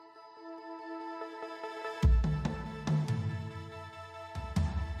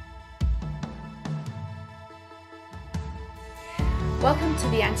Welcome to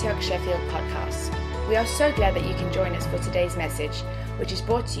the Antioch Sheffield podcast. We are so glad that you can join us for today's message, which is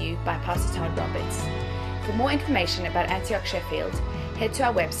brought to you by Pastor Todd Roberts. For more information about Antioch Sheffield, head to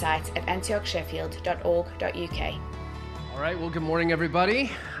our website at antiochsheffield.org.uk. All right, well, good morning,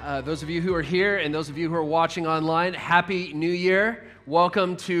 everybody. Those of you who are here and those of you who are watching online, Happy New Year.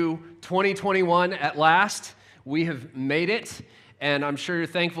 Welcome to 2021 at last. We have made it, and I'm sure you're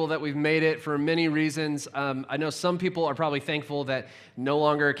thankful that we've made it for many reasons. I know some people are probably thankful that no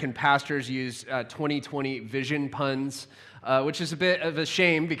longer can pastors use 2020 vision puns, which is a bit of a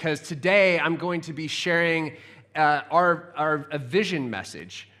shame because today I'm going to be sharing a vision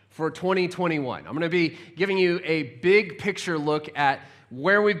message for 2021. I'm going to be giving you a big picture look at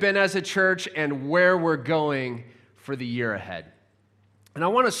where we've been as a church and where we're going for the year ahead. And I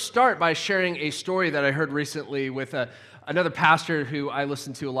want to start by sharing a story that I heard recently with another pastor who I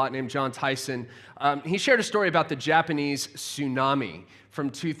listen to a lot named John Tyson. He shared a story about the Japanese tsunami from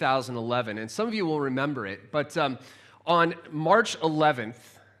 2011, and some of you will remember it, but on March 11th,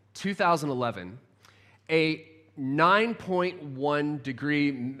 2011, a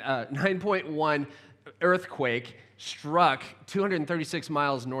 9.1 earthquake struck 236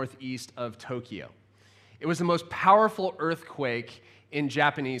 miles northeast of Tokyo. It was the most powerful earthquake in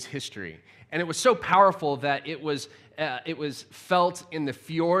Japanese history, and it was so powerful that it was felt in the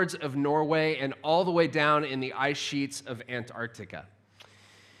fjords of Norway and all the way down in the ice sheets of Antarctica.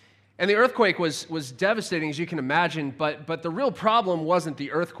 And the earthquake was devastating, as you can imagine, but the real problem wasn't the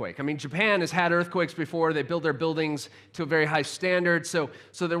earthquake. I mean, Japan has had earthquakes before. They build their buildings to a very high standard, so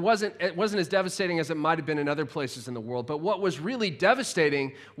it wasn't as devastating as it might have been in other places in the world. But what was really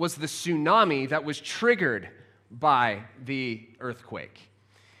devastating was the tsunami that was triggered by the earthquake.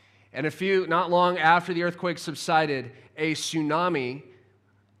 And not long after the earthquake subsided, a tsunami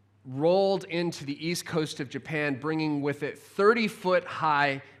rolled into the east coast of Japan, bringing with it 30-foot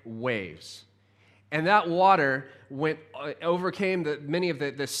high waves. And that water overcame many of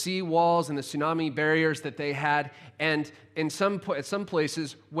the sea walls and the tsunami barriers that they had, and at some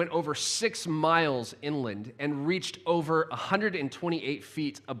places went over 6 miles inland and reached over 128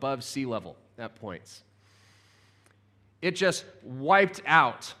 feet above sea level at points. It just wiped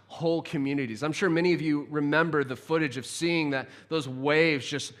out whole communities. I'm sure many of you remember the footage of seeing those waves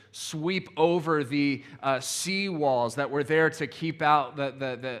just sweep over the sea walls that were there to keep out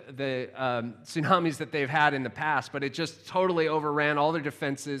the tsunamis that they've had in the past, but it just totally overran all their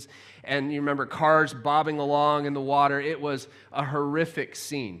defenses, and you remember cars bobbing along in the water. It was a horrific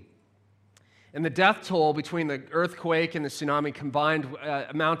scene. And the death toll between the earthquake and the tsunami combined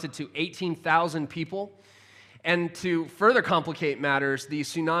amounted to 18,000 people. And to further complicate matters, the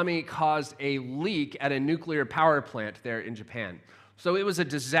tsunami caused a leak at a nuclear power plant there in Japan. So it was a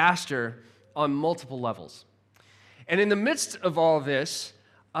disaster on multiple levels. And in the midst of all this,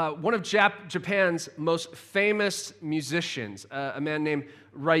 one of Japan's most famous musicians, a man named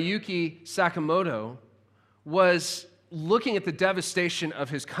Ryuki Sakamoto, was looking at the devastation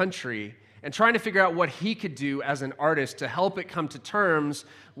of his country and trying to figure out what he could do as an artist to help it come to terms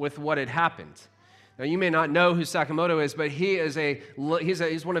with what had happened. Now, you may not know who Sakamoto is, but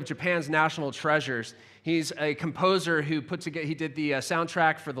he's one of Japan's national treasures. He's a composer who he did the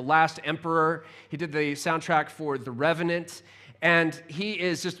soundtrack for The Last Emperor. He did the soundtrack for The Revenant. And he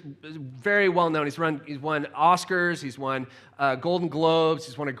is just very well known. He's won Oscars, he's won Golden Globes,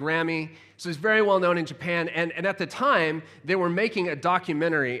 he's won a Grammy. So he's very well known in Japan. And at the time, they were making a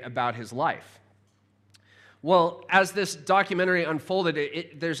documentary about his life. Well, as this documentary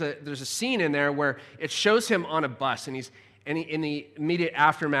unfolded, there's a scene in there where it shows him on a bus, and he's in the immediate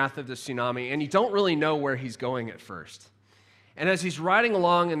aftermath of the tsunami, and you don't really know where he's going at first. And as he's riding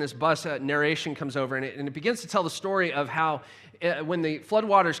along in this bus, narration comes over, and it begins to tell the story of how when the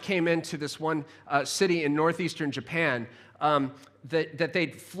floodwaters came into this one city in northeastern Japan, that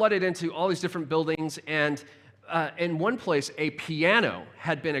they'd flooded into all these different buildings, and in one place, a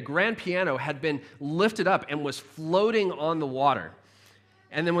grand piano had been lifted up and was floating on the water.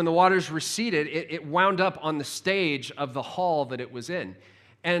 And then when the waters receded, it wound up on the stage of the hall that it was in.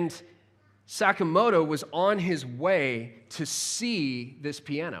 And Sakamoto was on his way to see this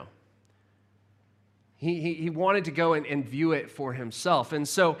piano. He wanted to go and view it for himself. And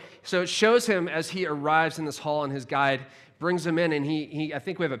so it shows him as he arrives in this hall, and his guide brings him in, and I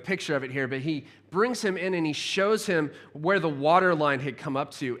think we have a picture of it here, but he brings him in and he shows him where the water line had come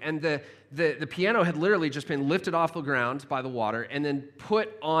up to. And the piano had literally just been lifted off the ground by the water and then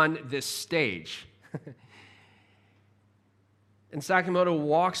put on this stage. And Sakamoto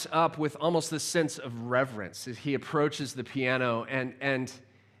walks up with almost this sense of reverence as he approaches the piano, and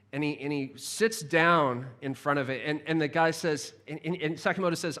and he sits down in front of it, and the guy says, and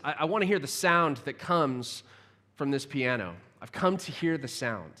Sakamoto says, I want to hear the sound that comes from this piano. I've come to hear the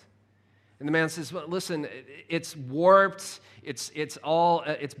sound. And the man says, well, listen, it's warped, it's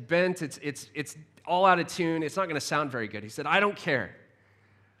bent, it's all out of tune, it's not going to sound very good. He said, I don't care.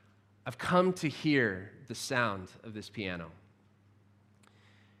 I've come to hear the sound of this piano.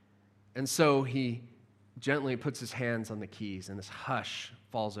 And so he gently puts his hands on the keys, and this hush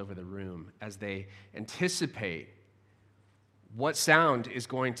falls over the room as they anticipate what sound is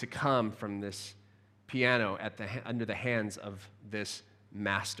going to come from this piano under the hands of this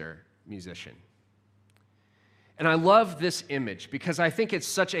master musician. And I love this image because I think it's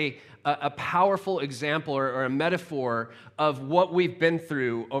such a powerful example or a metaphor of what we've been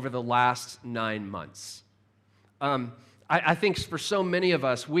through over the last 9 months. I think for so many of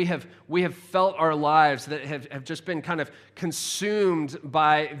us, we have felt our lives that have just been kind of consumed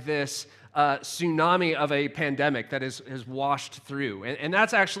by this tsunami of a pandemic that has washed through. And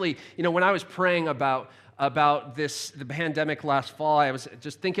that's actually, when I was praying about the pandemic last fall, I was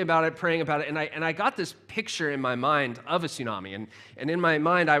just thinking about it, praying about it, and I got this picture in my mind of a tsunami. And in my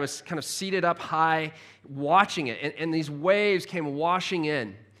mind, I was kind of seated up high, watching it, and these waves came washing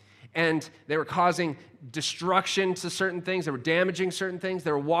in. And they were causing destruction to certain things. They were damaging certain things.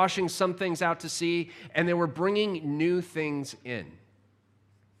 They were washing some things out to sea. And they were bringing new things in.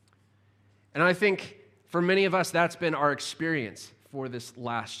 And I think for many of us, that's been our experience for this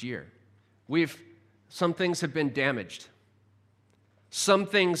last year. Some things have been damaged. Some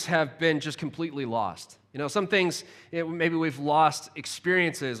things have been just completely lost. Some things, maybe we've lost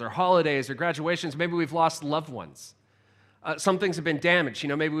experiences or holidays or graduations. Maybe we've lost loved ones. Some things have been damaged.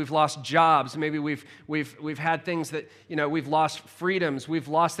 Maybe we've lost jobs. Maybe we've had things that, we've lost freedoms. We've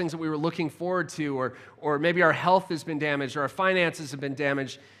lost things that we were looking forward to, or maybe our health has been damaged, or our finances have been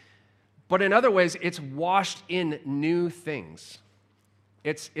damaged. But in other ways, it's washed in new things.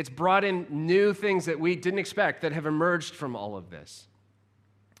 It's brought in new things that we didn't expect that have emerged from all of this.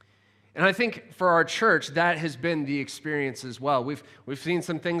 And I think for our church, that has been the experience as well. We've seen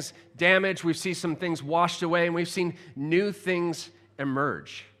some things damaged, we've seen some things washed away, and we've seen new things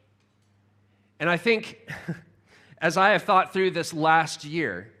emerge. And I think as I have thought through this last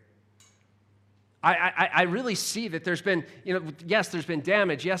year, I really see that there's been, yes, there's been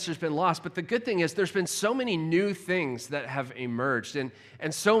damage, yes, there's been loss, but the good thing is there's been so many new things that have emerged and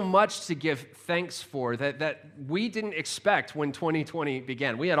so much to give thanks for that we didn't expect when 2020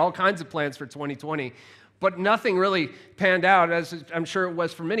 began. We had all kinds of plans for 2020, but nothing really panned out, as I'm sure it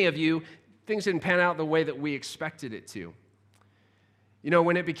was for many of you. Things didn't pan out the way that we expected it to.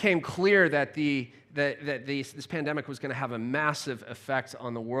 When it became clear that this pandemic was going to have a massive effect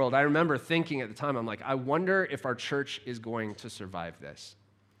on the world, I remember thinking at the time, I'm like, I wonder if our church is going to survive this.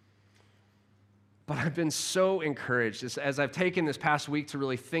 But I've been so encouraged as I've taken this past week to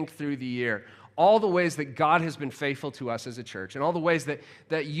really think through the year, all the ways that God has been faithful to us as a church, and all the ways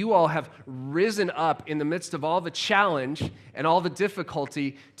that you all have risen up in the midst of all the challenge and all the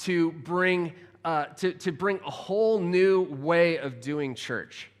difficulty to bring a whole new way of doing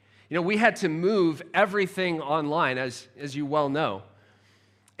church. We had to move everything online, as you well know.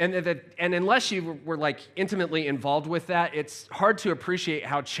 And unless you were intimately involved with that, it's hard to appreciate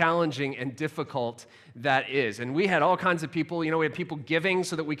how challenging and difficult that is. And we had all kinds of people, we had people giving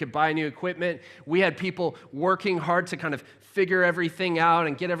so that we could buy new equipment. We had people working hard to kind of figure everything out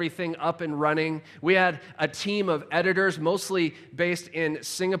and get everything up and running. We had a team of editors, mostly based in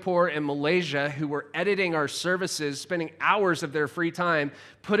Singapore and Malaysia, who were editing our services, spending hours of their free time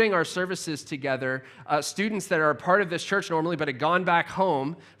putting our services together. Students that are a part of this church normally, but had gone back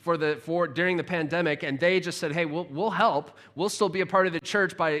home during the pandemic, and they just said, "Hey, we'll help. We'll still be a part of the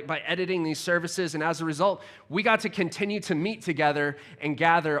church by editing these services." And as a result, we got to continue to meet together and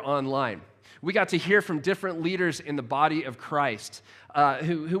gather online. We got to hear from different leaders in the body of Christ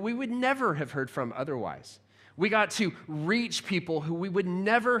who we would never have heard from otherwise. We got to reach people who we would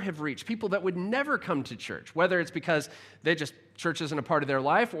never have reached, people that would never come to church, whether it's because church isn't a part of their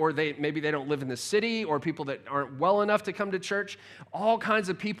life, or maybe they don't live in the city, or people that aren't well enough to come to church. All kinds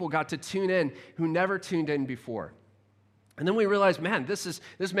of people got to tune in who never tuned in before. And then we realized, man, this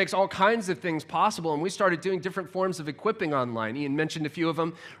makes all kinds of things possible, and we started doing different forms of equipping online. Ian mentioned a few of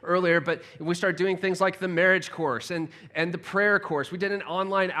them earlier, but we started doing things like the marriage course and the prayer course. We did an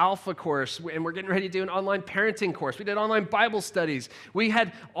online alpha course, and we're getting ready to do an online parenting course. We did online Bible studies. We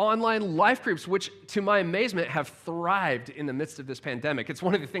had online life groups, which, to my amazement, have thrived in the midst of this pandemic. It's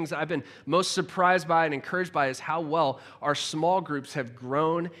one of the things that I've been most surprised by and encouraged by is how well our small groups have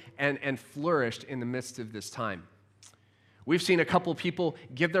grown and flourished in the midst of this time. We've seen a couple people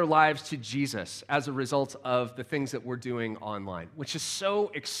give their lives to Jesus as a result of the things that we're doing online, which is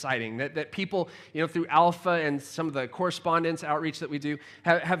so exciting that people, through Alpha and some of the correspondence outreach that we do,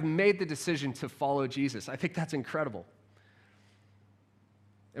 have made the decision to follow Jesus. I think that's incredible.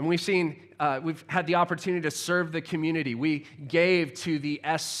 And we've had the opportunity to serve the community. We gave to the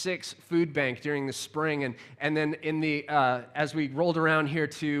S6 food bank during the spring, and then as we rolled around here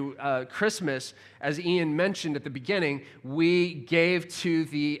to Christmas, as Ian mentioned at the beginning, we gave to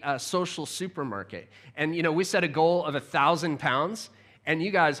the social supermarket. And we set a goal of 1,000 pounds, and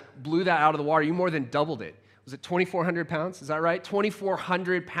you guys blew that out of the water. You more than doubled it. Was it 2,400 pounds? Is that right?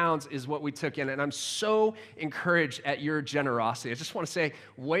 2,400 pounds is what we took in, and I'm so encouraged at your generosity. I just want to say,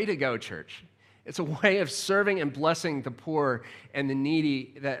 way to go, church. It's a way of serving and blessing the poor and the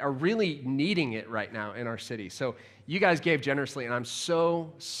needy that are really needing it right now in our city. So you guys gave generously, and I'm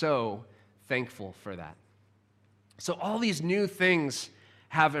so, so thankful for that. So all these new things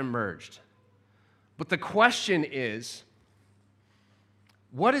have emerged. But the question is,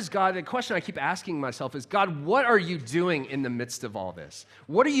 what is God? The question I keep asking myself is, God, what are you doing in the midst of all this?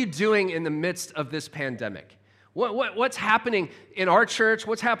 What are you doing in the midst of this pandemic? What's happening in our church?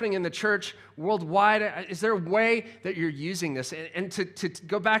 What's happening in the church worldwide? Is there a way that you're using this? And to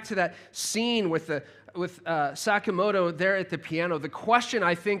go back to that scene with Sakamoto there at the piano, the question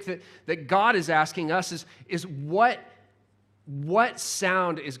I think that God is asking us is what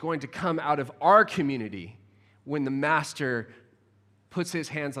sound is going to come out of our community when the master puts his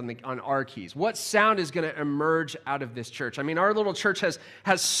hands on our keys? What sound is going to emerge out of this church? I mean, our little church has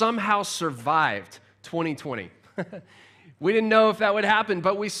somehow survived 2020. We didn't know if that would happen,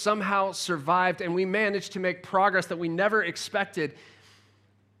 but we somehow survived, and we managed to make progress that we never expected.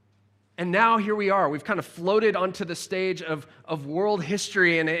 And now here we are. We've kind of floated onto the stage of world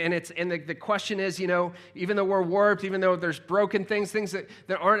history, and the question is, even though we're warped, even though there's broken things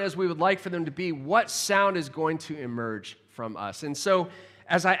that aren't as we would like for them to be, what sound is going to emerge from us? And so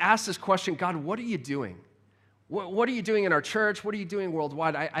as I ask this question, God, what are you doing? What are you doing in our church? What are you doing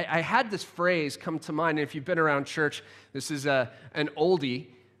worldwide? I had this phrase come to mind, and if you've been around church, this is an oldie,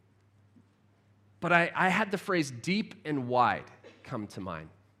 but I had the phrase deep and wide come to mind.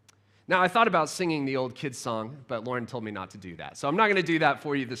 Now, I thought about singing the old kids song, but Lauren told me not to do that, so I'm not going to do that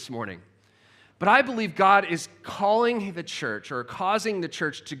for you this morning. But I believe God is calling the church, or causing the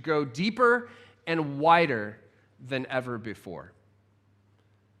church to go deeper and wider than ever before.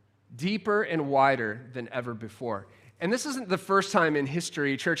 Deeper and wider than ever before. And this isn't the first time in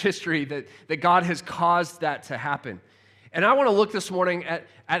history, church history, that God has caused that to happen. And I want to look this morning at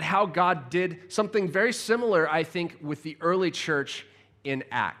how God did something very similar, I think, with the early church in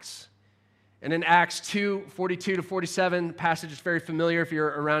Acts. And in Acts 2:42-47, passage is very familiar if you're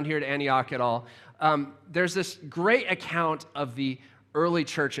around here at Antioch at all. There's this great account of the early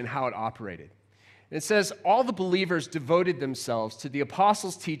church and how it operated. It says, all the believers devoted themselves to the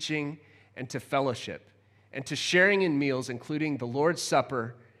apostles' teaching and to fellowship and to sharing in meals, including the Lord's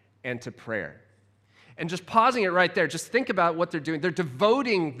Supper and to prayer. And just pausing it right there, just think about what they're doing. They're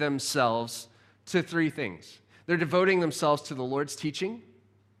devoting themselves to three things. They're devoting themselves to the Lord's teaching.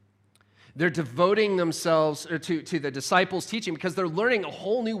 They're devoting themselves to the disciples' teaching because they're learning a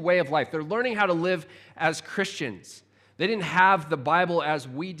whole new way of life. They're learning how to live as Christians. They didn't have the Bible as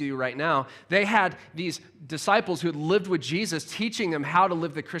we do right now. They had these disciples who had lived with Jesus teaching them how to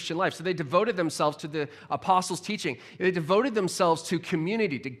live the Christian life. So they devoted themselves to the apostles' teaching. They devoted themselves to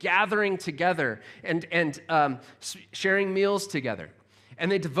community, to gathering together and sharing meals together.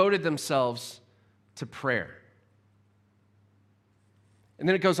 And they devoted themselves to prayer. And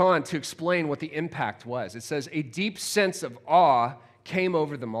then it goes on to explain what the impact was. It says, a deep sense of awe came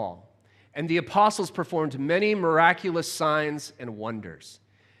over them all. And the apostles performed many miraculous signs and wonders.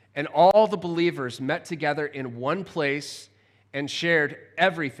 And all the believers met together in one place and shared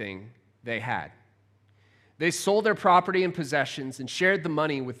everything they had. They sold their property and possessions and shared the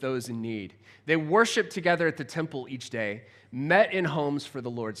money with those in need. They worshiped together at the temple each day, met in homes for the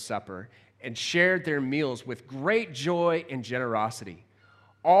Lord's Supper, and shared their meals with great joy and generosity,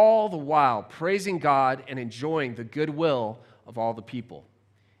 all the while praising God and enjoying the goodwill of all the people.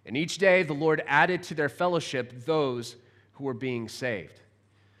 And each day the Lord added to their fellowship those who were being saved.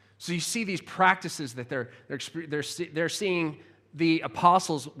 So you see these practices that they're seeing the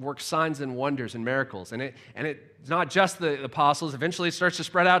apostles work signs and wonders and miracles. And it's not just the apostles. Eventually it starts to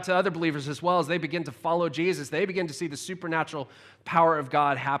spread out to other believers as well as they begin to follow Jesus. They begin to see the supernatural power of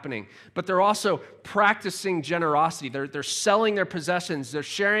God happening. But they're also practicing generosity. They're selling their possessions. They're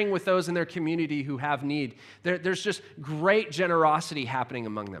sharing with those in their community who have need. There's just great generosity happening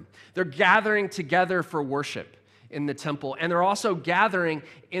among them. They're gathering together for worship. in the temple, and they're also gathering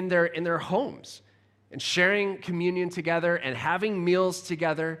in their homes and sharing communion together and having meals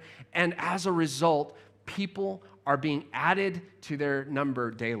together. And as a result, people are being added to their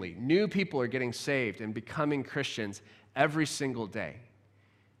number daily. New people are getting saved and becoming Christians every single day.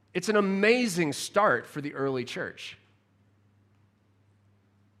 It's an amazing start for the early church.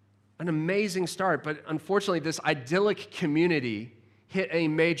 An amazing start, but unfortunately, this idyllic community hit a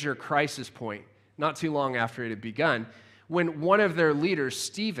major crisis point not too long after it had begun, when one of their leaders,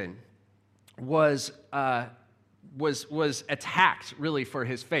 Stephen, was attacked, really, for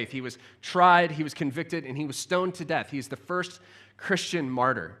his faith. He was tried, he was convicted, and he was stoned to death. He's the first Christian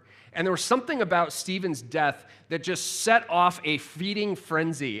martyr. And there was something about Stephen's death that just set off a feeding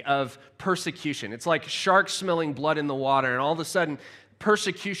frenzy of persecution. It's like sharks smelling blood in the water, and all of a sudden,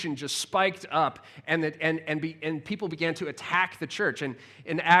 persecution just spiked up, and people began to attack the church. And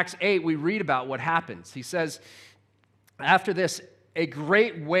in Acts 8, we read about what happens. He says, after this, a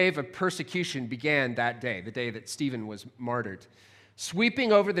great wave of persecution began that day, the day that Stephen was martyred,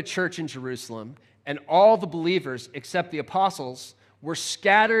 sweeping over the church in Jerusalem, and all the believers, except the apostles, were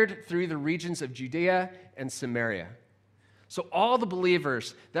scattered through the regions of Judea and Samaria. So all the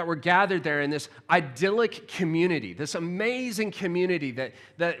believers that were gathered there in this idyllic community, this amazing community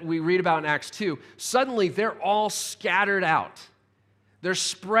that we read about in Acts 2, suddenly they're all scattered out. They're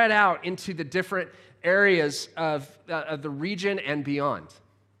spread out into the different areas of the region and beyond.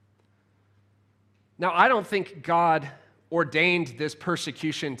 Now, I don't think God ordained this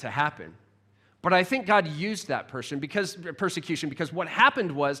persecution to happen, but I think God used that persecution because what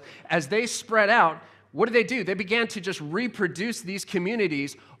happened was, as they spread out, what did they do? They began to just reproduce these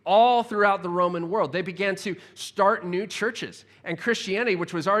communities all throughout the Roman world. They began to start new churches. And Christianity,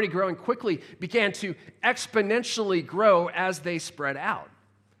 which was already growing quickly, began to exponentially grow as they spread out.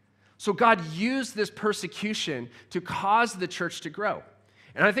 So God used this persecution to cause the church to grow.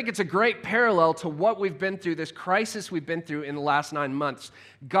 And I think it's a great parallel to what we've been through, this crisis we've been through in the last 9 months.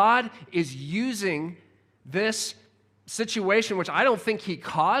 God is using this situation, which I don't think he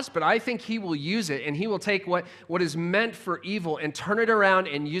caused, but I think he will use it, and he will take what is meant for evil and turn it around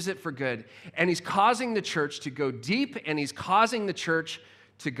and use it for good. And he's causing the church to go deep, and he's causing the church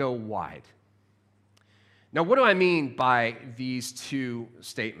to go wide. Now, what do I mean by these two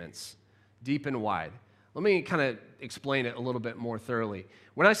statements, deep and wide? Let me kind of explain it a little bit more thoroughly.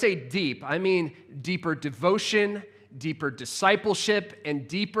 When I say deep, I mean deeper devotion, deeper discipleship, and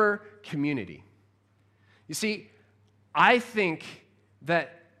deeper community. You see, I think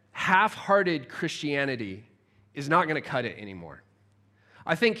that half-hearted Christianity is not going to cut it anymore.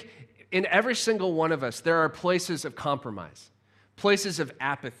 I think in every single one of us, there are places of compromise, places of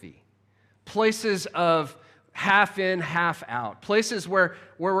apathy, places of half in, half out, places where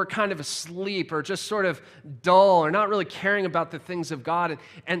we're kind of asleep or just sort of dull or not really caring about the things of God.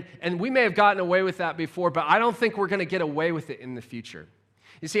 And we may have gotten away with that before, but I don't think we're going to get away with it in the future.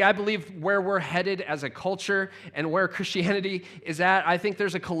 You see, I believe where we're headed as a culture and where Christianity is at, I think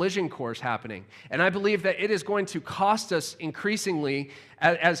there's a collision course happening. And I believe that it is going to cost us increasingly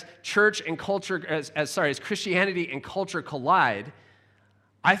as church and culture, as Christianity and culture collide.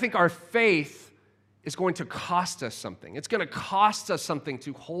 I think our faith is going to cost us something. It's going to cost us something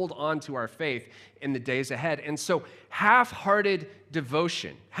to hold on to our faith in the days ahead. And so half-hearted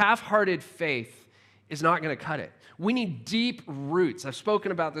devotion, half-hearted faith is not going to cut it. We need deep roots. I've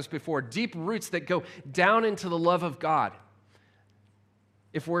spoken about this before. Deep roots that go down into the love of God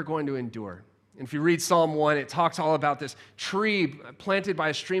if we're going to endure. And if you read Psalm 1, it talks all about this tree planted by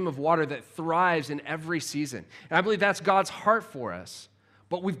a stream of water that thrives in every season. And I believe that's God's heart for us.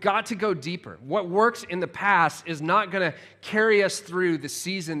 But we've got to go deeper. What works in the past is not going to carry us through the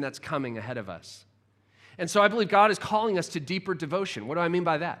season that's coming ahead of us. And so I believe God is calling us to deeper devotion. What do I mean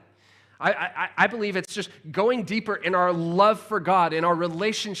by that? I believe it's just going deeper in our love for God, in our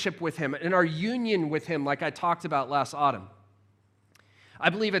relationship with him, in our union with him, like I talked about last autumn.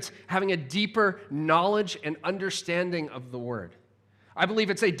 I believe it's having a deeper knowledge and understanding of the word. I believe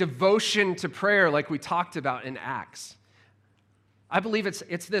it's a devotion to prayer like we talked about in Acts. I believe it's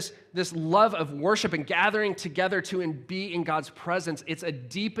this love of worship and gathering together to be in God's presence. It's a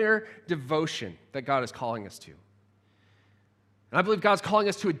deeper devotion that God is calling us to. And I believe God's calling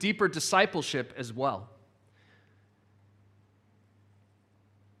us to a deeper discipleship as well.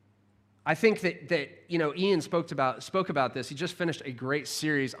 I think that Ian spoke about this. He just finished a great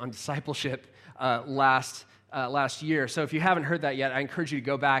series on discipleship last last year. So if you haven't heard that yet, I encourage you to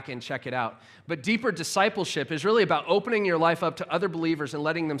go back and check it out. But deeper discipleship is really about opening your life up to other believers and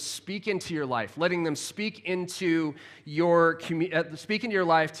letting them speak into your life, letting them speak into your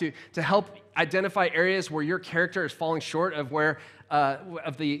life to help identify areas where your character is falling short of where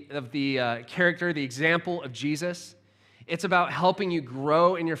of the character, the example of Jesus. It's about helping you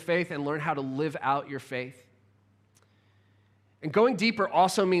grow in your faith and learn how to live out your faith. And going deeper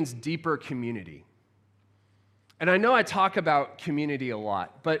also means deeper community. And I know I talk about community a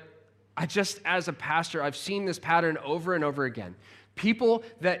lot, but as a pastor, I've seen this pattern over and over again. People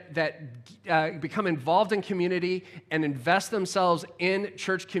that become involved in community and invest themselves in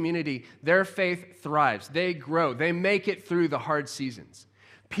church community, their faith thrives. They grow. They make it through the hard seasons.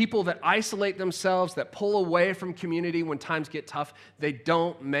 People that isolate themselves, that pull away from community when times get tough, they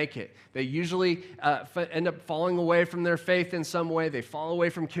don't make it. They usually end up falling away from their faith in some way. They fall away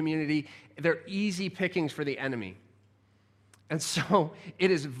from community. They're easy pickings for the enemy. And so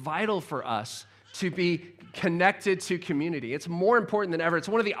it is vital for us to be connected to community. It's more important than ever. It's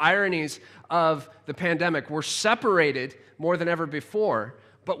one of the ironies of the pandemic. We're separated more than ever before,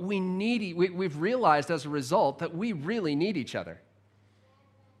 but we've realized as a result that we really need each other.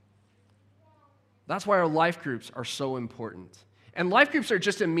 That's why our life groups are so important. And life groups are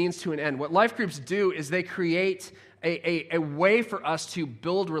just a means to an end. What life groups do is they create a way for us to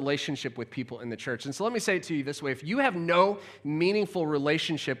build relationship with people in the church. And so let me say it to you this way. If you have no meaningful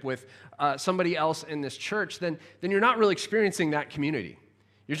relationship with somebody else in this church, then you're not really experiencing that community.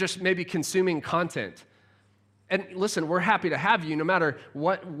 You're just maybe consuming content. And listen, we're happy to have you no matter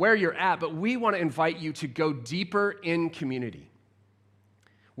where you're at, but we want to invite you to go deeper in community,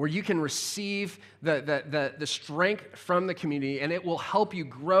 where you can receive the strength from the community, and it will help you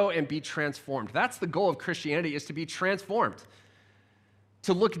grow and be transformed. That's the goal of Christianity, is to be transformed,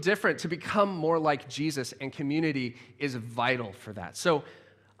 to look different, to become more like Jesus, and community is vital for that. So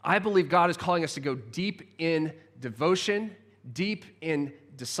I believe God is calling us to go deep in devotion, deep in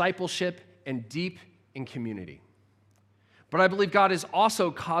discipleship, and deep in community. But I believe God is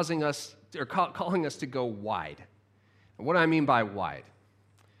also calling us to go wide. And what do I mean by wide?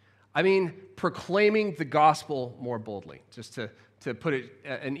 I mean proclaiming the gospel more boldly, just to put it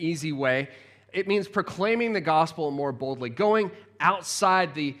an easy way. It means proclaiming the gospel more boldly, going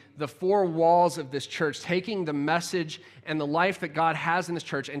outside the four walls of this church, taking the message and the life that God has in this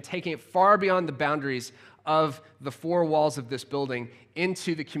church and taking it far beyond the boundaries of the four walls of this building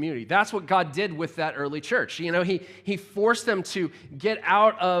into the community. That's what God did with that early church. You know, he forced them to get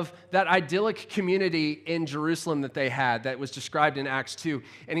out of that idyllic community in Jerusalem that they had that was described in Acts 2.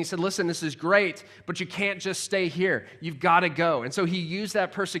 And he said, listen, this is great, but you can't just stay here. You've got to go. And so he used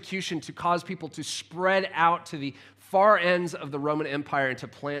that persecution to cause people to spread out to the far ends of the Roman Empire and to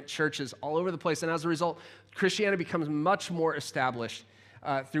plant churches all over the place. And as a result, Christianity becomes much more established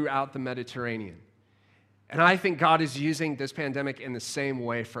throughout the Mediterranean. And I think God is using this pandemic in the same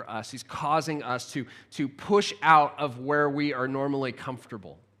way for us. He's causing us to push out of where we are normally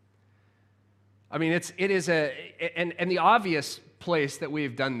comfortable. I mean, and the obvious place that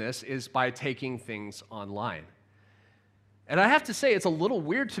we've done this is by taking things online. And I have to say, it's a little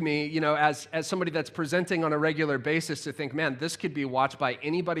weird to me, you know, as somebody that's presenting on a regular basis, to think, man, this could be watched by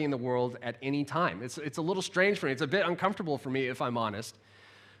anybody in the world at any time. It's a little strange for me. It's a bit uncomfortable for me, if I'm honest.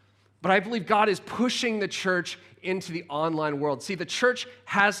 But I believe God is pushing the church into the online world. See, the church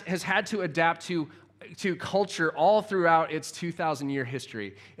has had to adapt to culture all throughout its 2,000-year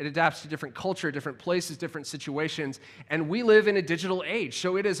history. It adapts to different culture, different places, different situations, and we live in a digital age,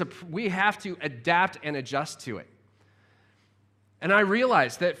 so we have to adapt and adjust to it. And I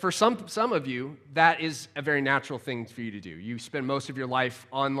realize that for some of you, that is a very natural thing for you to do. You spend most of your life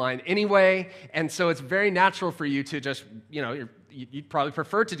online anyway, and so it's very natural for you to just, you know, you'd probably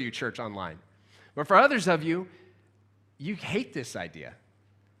prefer to do church online. But for others of you, you hate this idea.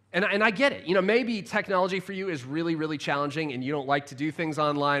 And I get it. You know, maybe technology for you is really, really challenging and you don't like to do things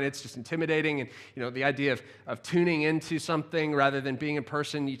online. It's just intimidating. And, you know, the idea of tuning into something rather than being in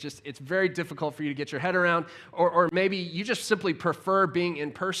person, it's very difficult for you to get your head around. Or maybe you just simply prefer being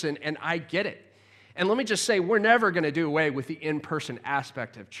in person, and I get it. And let me just say, we're never going to do away with the in-person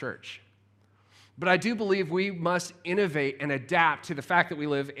aspect of church. But I do believe we must innovate and adapt to the fact that we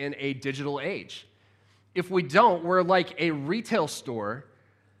live in a digital age. If we don't, we're like a retail store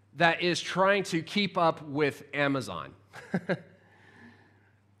that is trying to keep up with Amazon.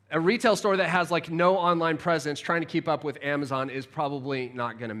 A retail store that has like no online presence trying to keep up with Amazon is probably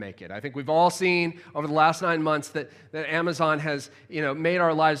not going to make it. I think we've all seen over the last 9 months that Amazon has, you know, made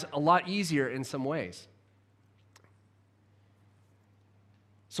our lives a lot easier in some ways.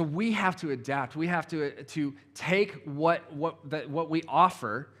 So we have to adapt. We have to take what we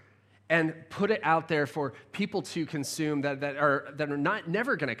offer and put it out there for people to consume that are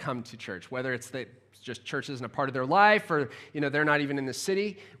never going to come to church, whether it's that just church isn't a part of their life, or they're not even in the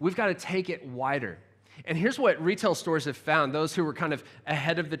city. We've got to take it wider. And here's what retail stores have found, those who were kind of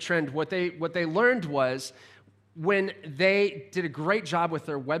ahead of the trend. What they learned was, when they did a great job with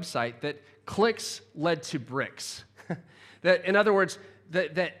their website, that clicks led to bricks. That, in other words,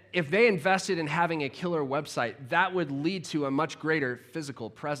 that if they invested in having a killer website, that would lead to a much greater physical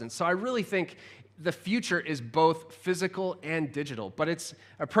presence. So I really think the future is both physical and digital, but it's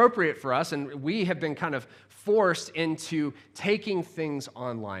appropriate for us, and we have been kind of forced into taking things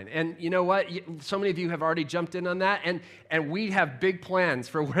online. And you know what? So many of you have already jumped in on that, and we have big plans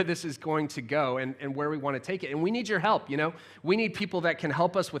for where this is going to go and where we want to take it. And we need your help, We need people that can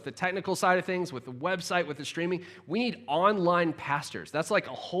help us with the technical side of things, with the website, with the streaming. We need online pastors. That's like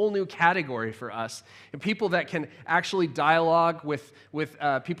a whole new category for us. And people that can actually dialogue with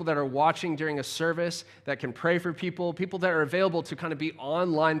people that are watching during a service, that can pray for people that are available to kind of be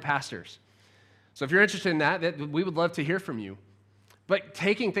online pastors. So if you're interested in that, we would love to hear from you. But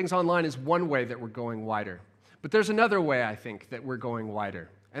taking things online is one way that we're going wider. But there's another way, I think, that we're going wider,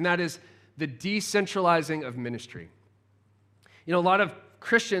 and that is the decentralizing of ministry. A lot of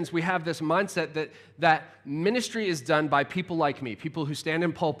Christians, we have this mindset that ministry is done by people like me, people who stand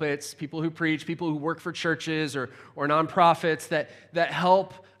in pulpits, people who preach, people who work for churches or nonprofits that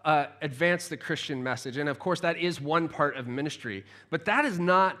help advance the Christian message. And of course, that is one part of ministry, but that is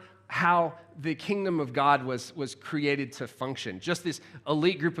not how the kingdom of God was created to function. Just this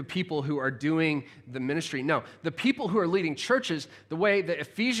elite group of people who are doing the ministry. No, the people who are leading churches, the way that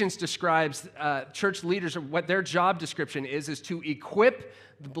Ephesians describes church leaders, or what their job description is to equip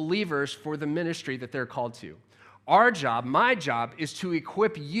the believers for the ministry that they're called to. Our job, my job, is to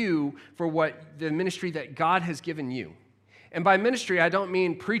equip you for what the ministry that God has given you. And by ministry, I don't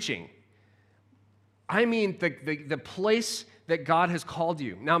mean preaching. I mean the place that God has called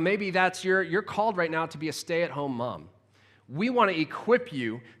you. Now, maybe that's you're called right now to be a stay-at-home mom. We want to equip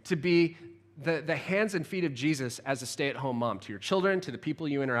you to be the hands and feet of Jesus as a stay-at-home mom to your children, to the people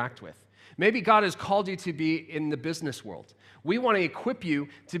you interact with. Maybe God has called you to be in the business world. We want to equip you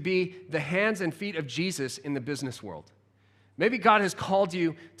to be the hands and feet of Jesus in the business world. Maybe God has called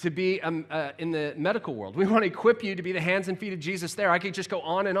you to be in the medical world. We want to equip you to be the hands and feet of Jesus there. I could just go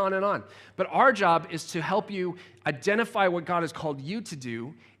on and on and on. But our job is to help you identify what God has called you to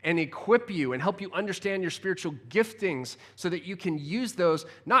do and equip you and help you understand your spiritual giftings so that you can use those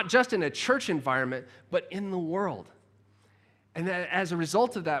not just in a church environment, but in the world. And as a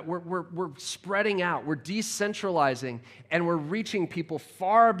result of that, we're spreading out, we're decentralizing, and we're reaching people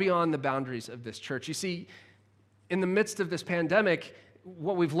far beyond the boundaries of this church. You see, in the midst of this pandemic,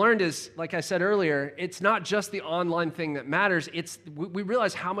 what we've learned is, like I said earlier, it's not just the online thing that matters. We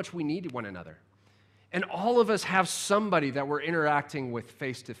realize how much we need one another. And all of us have somebody that we're interacting with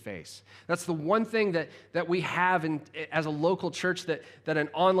face to face. That's the one thing that we have as a local church that an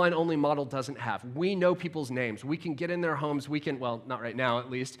online-only model doesn't have. We know people's names. We can get in their homes. We can, well, not right now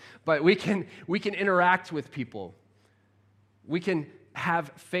at least, but we can interact with people. We can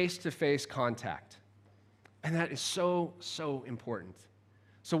have face-to-face contact. And that is so, so important.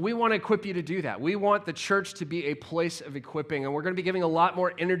 So we want to equip you to do that. We want the church to be a place of equipping, and we're going to be giving a lot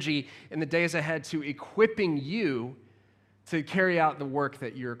more energy in the days ahead to equipping you to carry out the work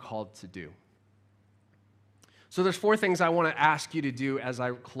that you're called to do. So there's 4 things I want to ask you to do as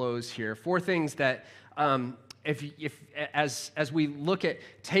I close here. 4 things that as we look at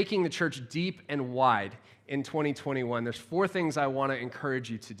taking the church deep and wide in 2021, there's 4 things I want to encourage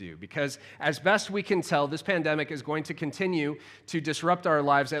you to do, because as best we can tell, this pandemic is going to continue to disrupt our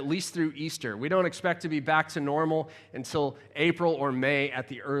lives at least through Easter. We don't expect to be back to normal until April or May at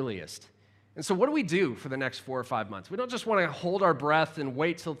the earliest. And so what do we do for the next 4 or 5 months? We don't just want to hold our breath and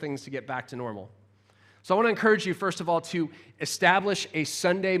wait till things to get back to normal. So I want to encourage you, first of all, to establish a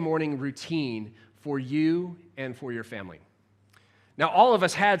Sunday morning routine for you and for your family. Now, all of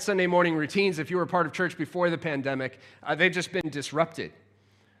us had Sunday morning routines. If you were part of church before the pandemic, they've just been disrupted.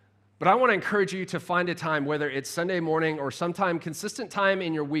 But I want to encourage you to find a time, whether it's Sunday morning or sometime consistent time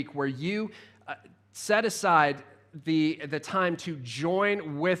in your week, where you set aside the time to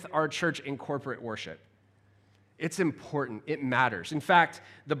join with our church in corporate worship. It's important. It matters. In fact,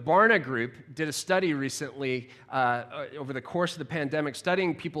 the Barna Group did a study recently over the course of the pandemic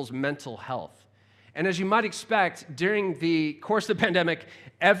studying people's mental health. And as you might expect, during the course of the pandemic,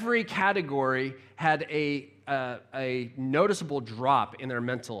 every category had a noticeable drop in their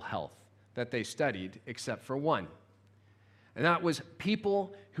mental health that they studied, except for one. And that was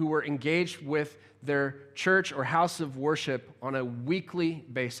people who were engaged with their church or house of worship on a weekly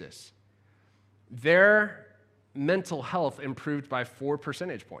basis. Their mental health improved by 4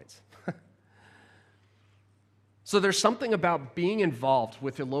 percentage points. So there's something about being involved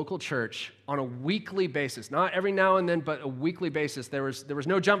with your local church on a weekly basis, not every now and then, but a weekly basis. There was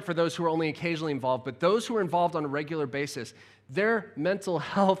no jump for those who were only occasionally involved, but those who were involved on a regular basis, their mental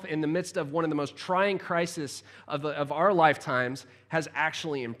health in the midst of one of the most trying crises of our lifetimes has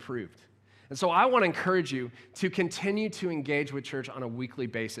actually improved. And so I want to encourage you to continue to engage with church on a weekly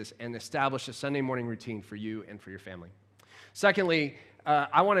basis and establish a Sunday morning routine for you and for your family. Secondly,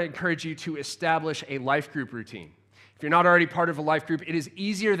 I want to encourage you to establish a life group routine. If you're not already part of a life group, it is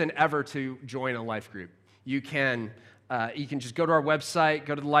easier than ever to join a life group. You can just go to our website,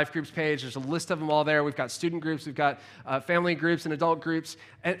 go to the life groups page. There's a list of them all there. We've got student groups, we've got family groups and adult groups.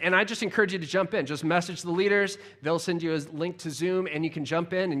 And I just encourage you to jump in. Just message the leaders. They'll send you a link to Zoom, and you can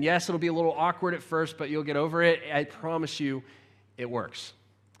jump in. And yes, it'll be a little awkward at first, but you'll get over it. I promise you, it works.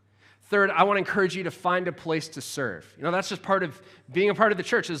 Third, I want to encourage you to find a place to serve. That's just part of being a part of the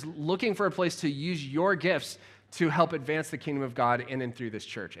church, is looking for a place to use your gifts to help advance the kingdom of God in and through this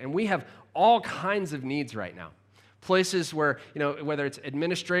church. And we have all kinds of needs right now. Places where, whether it's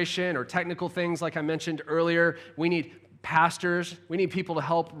administration or technical things like I mentioned earlier, we need pastors, we need people to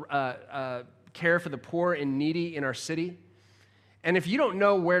help care for the poor and needy in our city. And if you don't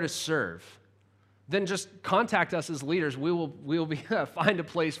know where to serve, then just contact us as leaders. We will find a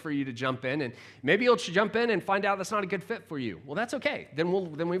place for you to jump in, and maybe you'll jump in and find out that's not a good fit for you. Well, that's okay. Then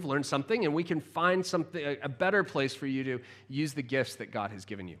we've learned something, and we can find a better place for you to use the gifts that God has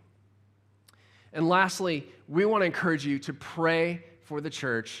given you. And lastly, we want to encourage you to pray for the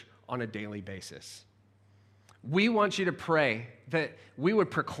church on a daily basis. We want you to pray that we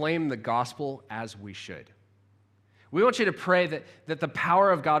would proclaim the gospel as we should. We want you to pray that the power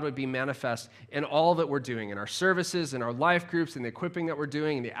of God would be manifest in all that we're doing, in our services, in our life groups, in the equipping that we're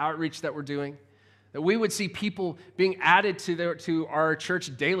doing, in the outreach that we're doing, that we would see people being added to our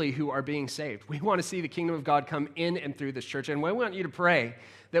church daily who are being saved. We want to see the kingdom of God come in and through this church, and we want you to pray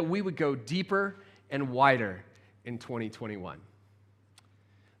that we would go deeper and wider in 2021.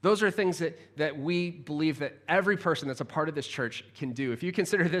 Those are things that we believe that every person that's a part of this church can do. If you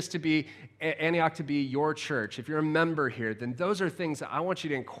consider this to be Antioch to be your church, if you're a member here, then those are things that I want you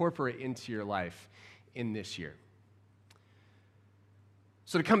to incorporate into your life in this year.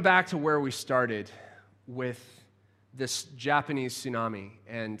 So to come back to where we started with this Japanese tsunami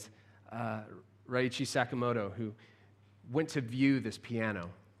and Raiichi Sakamoto, who went to view this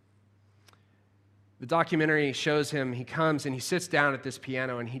piano. The documentary shows him, he comes and he sits down at this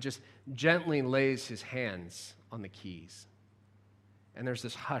piano and he just gently lays his hands on the keys. And there's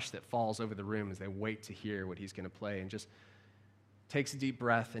this hush that falls over the room as they wait to hear what he's going to play, and just takes a deep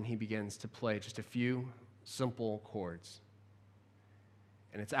breath and he begins to play just a few simple chords.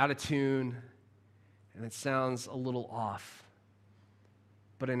 And it's out of tune and it sounds a little off,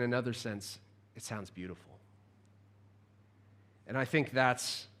 but in another sense, it sounds beautiful. And I think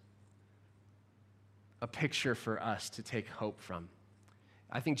that's a picture for us to take hope from.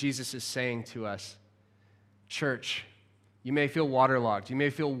 I think Jesus is saying to us, church, you may feel waterlogged, you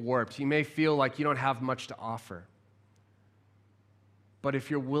may feel warped, you may feel like you don't have much to offer. But if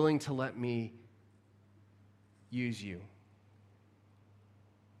you're willing to let me use you,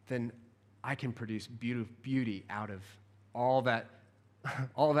 then I can produce beauty out of all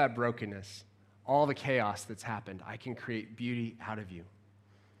that brokenness, all the chaos that's happened. I can create beauty out of you.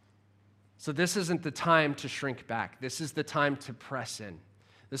 So this isn't the time to shrink back. This is the time to press in.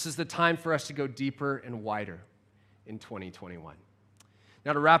 This is the time for us to go deeper and wider in 2021.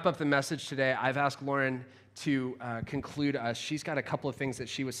 Now, to wrap up the message today, I've asked Lauren to conclude us. She's got a couple of things that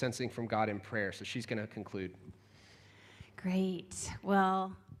she was sensing from God in prayer, so she's going to conclude. Great.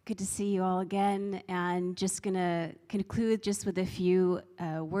 Well, good to see you all again, and just going to conclude just with a few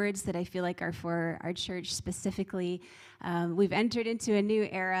words that I feel like are for our church specifically. We've entered into a new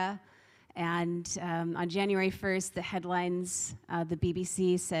era. And on January 1st, the headlines, the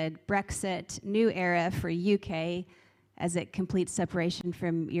BBC said, Brexit, new era for UK as it completes separation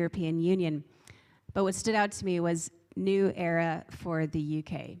from European Union. But what stood out to me was new era for the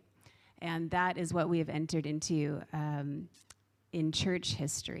UK. And that is what we have entered into in church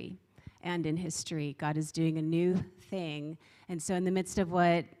history and in history. God is doing a new thing. And so in the midst of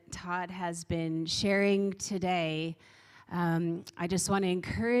what Todd has been sharing today, I just want to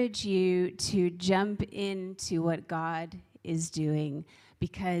encourage you to jump into what God is doing,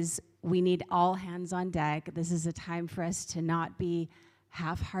 because we need all hands on deck. This is a time for us to not be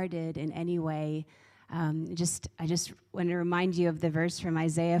half-hearted in any way. I just want to remind you of the verse from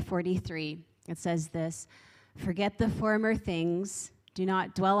Isaiah 43. It says this, "Forget the former things, do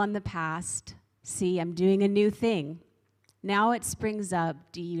not dwell on the past. See, I'm doing a new thing. Now it springs up,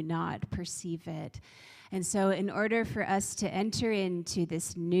 do you not perceive it?" And so in order for us to enter into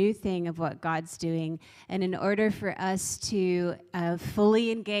this new thing of what God's doing, and in order for us to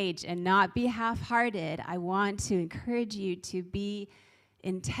fully engage and not be half-hearted, I want to encourage you to be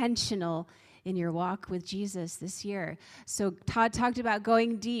intentional in your walk with Jesus this year. So Todd talked about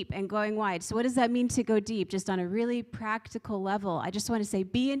going deep and going wide. So what does that mean to go deep? Just on a really practical level, I just want to say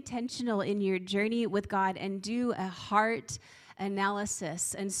be intentional in your journey with God and do a heart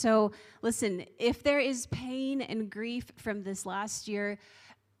analysis. And so, listen, if there is pain and grief from this last year,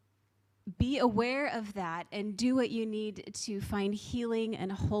 be aware of that and do what you need to find healing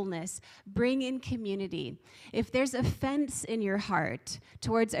and wholeness. Bring in community. If there's offense in your heart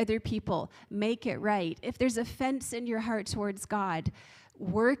towards other people, make it right. If there's offense in your heart towards God,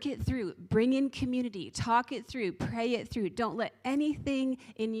 work it through. Bring in community. Talk it through. Pray it through. Don't let anything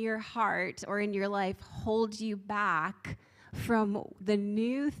in your heart or in your life hold you back from the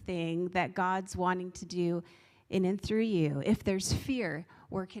new thing that God's wanting to do in and through you. If there's fear,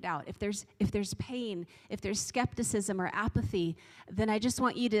 work it out. If there's pain, if there's skepticism or apathy, then I just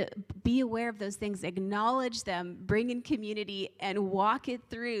want you to be aware of those things, acknowledge them, bring in community, and walk it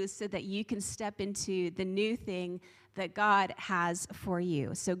through so that you can step into the new thing that God has for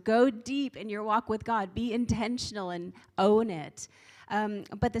you. So go deep in your walk with God. Be intentional and own it.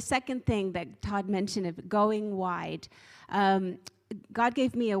 But the second thing that Todd mentioned of going wide, God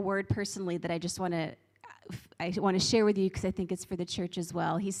gave me a word personally that I want to share with you because I think it's for the church as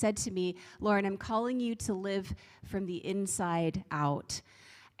well. He said to me, "Lauren, I'm calling you to live from the inside out."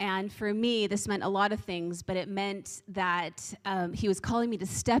 And for me, this meant a lot of things, but it meant that he was calling me to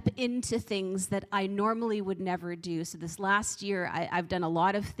step into things that I normally would never do. So this last year, I've done a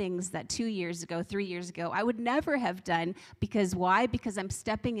lot of things that 2 years ago, 3 years ago, I would never have done. Because why? Because I'm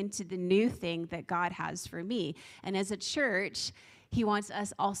stepping into the new thing that God has for me. And as a church, he wants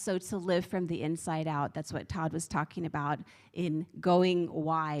us also to live from the inside out. That's what Todd was talking about in going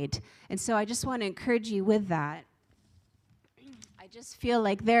wide. And so I just want to encourage you with that. I just feel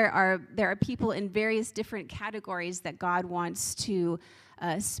like there are people in various different categories that God wants to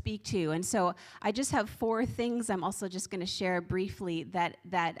speak to. And so I just have 4 things I'm also just going to share briefly that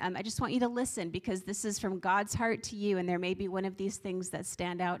I just want you to listen, because this is from God's heart to you, and there may be one of these things that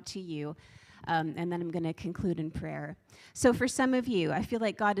stand out to you. And then I'm going to conclude in prayer. So for some of you, I feel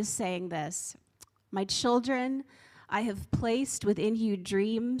like God is saying this: "My children, I have placed within you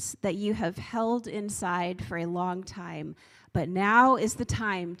dreams that you have held inside for a long time, but now is the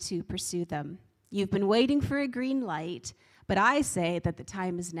time to pursue them. You've been waiting for a green light, but I say that the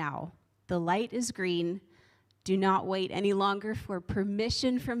time is now. The light is green. Do not wait any longer for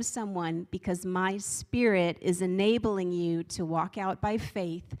permission from someone, because my Spirit is enabling you to walk out by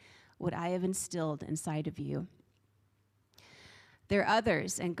faith what I have instilled inside of you." There are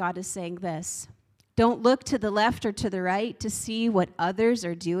others, and God is saying this: "Don't look to the left or to the right to see what others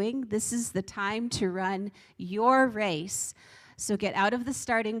are doing. This is the time to run your race. So get out of the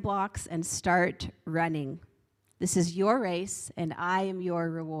starting blocks and start running. This is your race, and I am your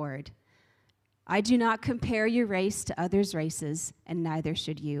reward. I do not compare your race to others' races, and neither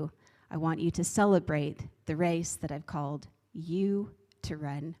should you. I want you to celebrate the race that I've called you to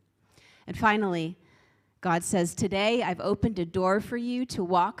run." And finally, God says, "Today I've opened a door for you to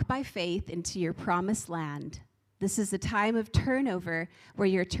walk by faith into your promised land. This is a time of turnover where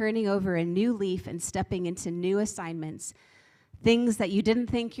you're turning over a new leaf and stepping into new assignments, things that you didn't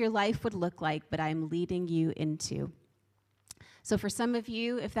think your life would look like, but I'm leading you into." So for some of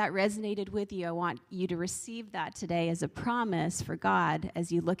you, if that resonated with you, I want you to receive that today as a promise for God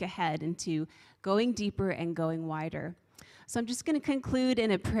as you look ahead into going deeper and going wider. So I'm just going to conclude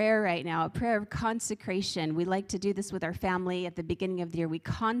in a prayer right now, a prayer of consecration. We like to do this with our family at the beginning of the year. We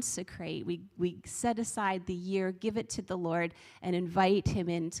consecrate. We set aside the year, give it to the Lord, and invite him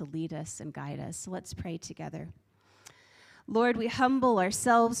in to lead us and guide us. So let's pray together. Lord, we humble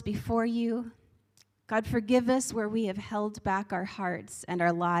ourselves before you. God, forgive us where we have held back our hearts and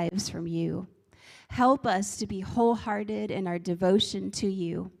our lives from you. Help us to be wholehearted in our devotion to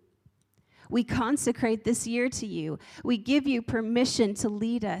you. We consecrate this year to you. We give you permission to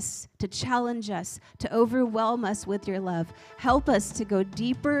lead us, to challenge us, to overwhelm us with your love. Help us to go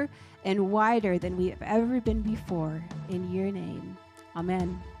deeper and wider than we have ever been before. In your name,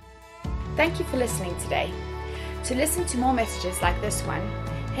 amen. Thank you for listening today. To listen to more messages like this one,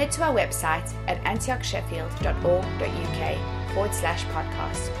 head to our website at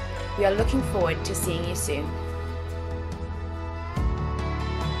antiochsheffield.org.uk/podcast. We are looking forward to seeing you soon.